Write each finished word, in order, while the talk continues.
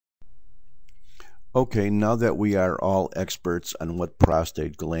Okay, now that we are all experts on what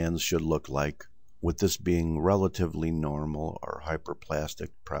prostate glands should look like, with this being relatively normal or hyperplastic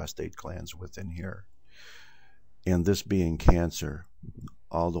prostate glands within here, and this being cancer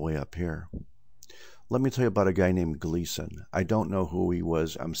all the way up here, let me tell you about a guy named Gleason. I don't know who he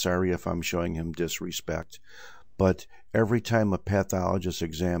was. I'm sorry if I'm showing him disrespect, but every time a pathologist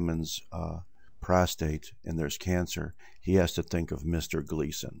examines prostate and there's cancer, he has to think of Mr.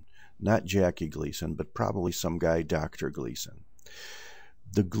 Gleason. Not Jackie Gleason, but probably some guy, Dr. Gleason.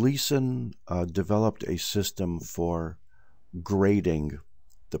 The Gleason developed a system for grading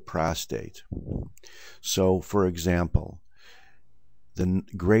the prostate. So, for example, the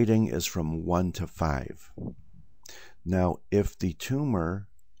grading is from 1 to 5. Now, if the tumor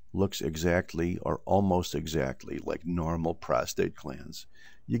looks exactly or almost exactly like normal prostate glands,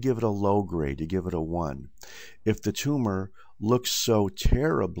 you give it a low grade, you give it a 1. If the tumor looks so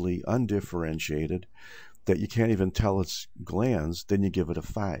terribly undifferentiated that you can't even tell it's glands, then you give it a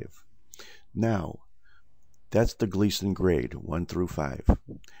 5. Now, that's the Gleason grade, 1 through 5.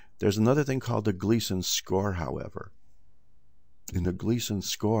 There's another thing called the Gleason score, however. In the Gleason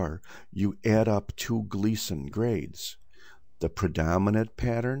score, you add up 2 Gleason grades, the predominant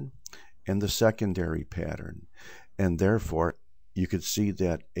pattern and the secondary pattern. And therefore, you could see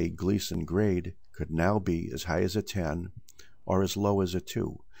that a Gleason grade could now be as high as a 10 or as low as a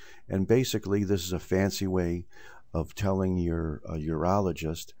 2. And basically, this is a fancy way of telling your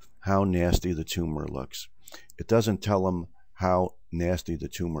urologist how nasty the tumor looks. It doesn't tell them how nasty the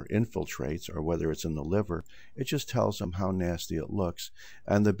tumor infiltrates or whether it's in the liver. It just tells them how nasty it looks.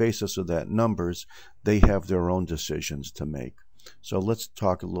 On the basis of that numbers, they have their own decisions to make. So let's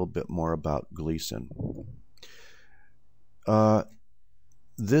talk a little bit more about Gleason.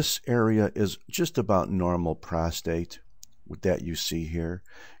 This area is just about normal prostate that you see here.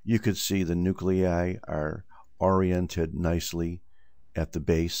 You could see the nuclei are oriented nicely at the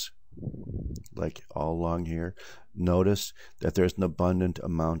base, like all along here. Notice that there's an abundant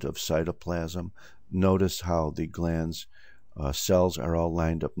amount of cytoplasm. Notice how the glands cells are all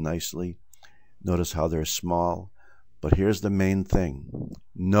lined up nicely. Notice how they're small. But here's the main thing.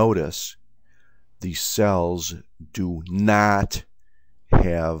 Notice the cells do not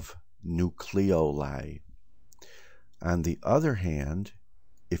have nucleoli. On the other hand,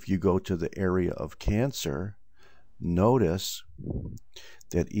 if you go to the area of cancer, notice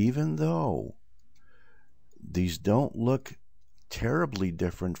that even though these don't look terribly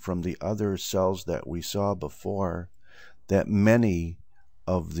different from the other cells that we saw before, that many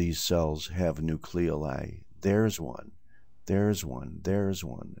of these cells have nucleoli. There's one, there's one, there's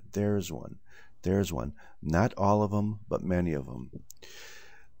one, there's one, there's one. Not all of them, but many of them.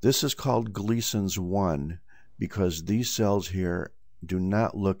 This is called Gleason's 1 because these cells here do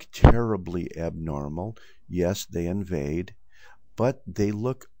not look terribly abnormal. Yes, they invade, but they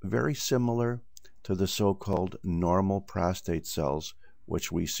look very similar to the so-called normal prostate cells,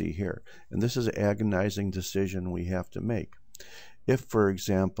 which we see here. And this is an agonizing decision we have to make. If, for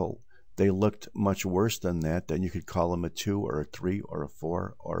example, they looked much worse than that, then you could call them a 2 or a 3 or a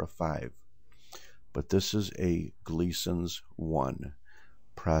 4 or a 5. But this is a Gleason's 1,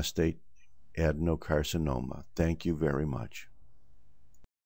 prostate adenocarcinoma. Thank you very much.